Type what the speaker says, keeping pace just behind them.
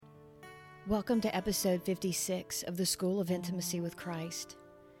Welcome to episode 56 of the School of Intimacy with Christ.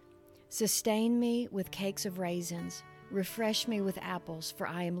 Sustain me with cakes of raisins, refresh me with apples, for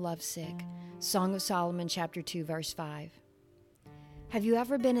I am lovesick. Song of Solomon, chapter 2, verse 5. Have you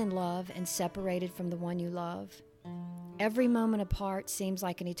ever been in love and separated from the one you love? Every moment apart seems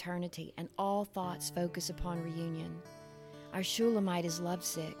like an eternity, and all thoughts focus upon reunion. Our Shulamite is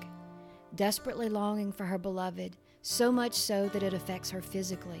lovesick, desperately longing for her beloved, so much so that it affects her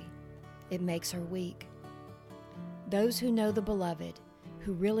physically. It makes her weak. Those who know the beloved,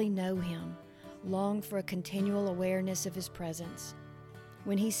 who really know him, long for a continual awareness of his presence.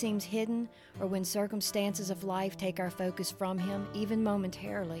 When he seems hidden, or when circumstances of life take our focus from him, even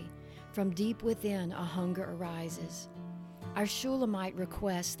momentarily, from deep within a hunger arises. Our Shulamite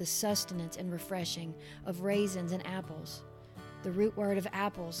requests the sustenance and refreshing of raisins and apples. The root word of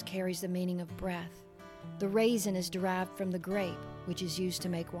apples carries the meaning of breath. The raisin is derived from the grape, which is used to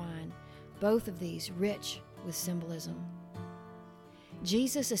make wine. Both of these rich with symbolism.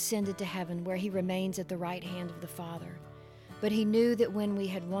 Jesus ascended to heaven, where he remains at the right hand of the Father. But he knew that when we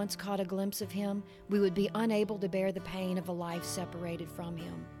had once caught a glimpse of him, we would be unable to bear the pain of a life separated from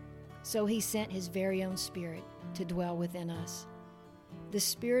him. So he sent his very own Spirit to dwell within us. The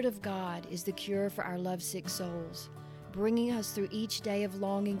Spirit of God is the cure for our lovesick souls, bringing us through each day of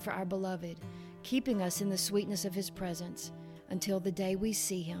longing for our beloved, keeping us in the sweetness of his presence until the day we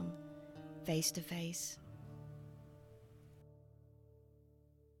see him face to face.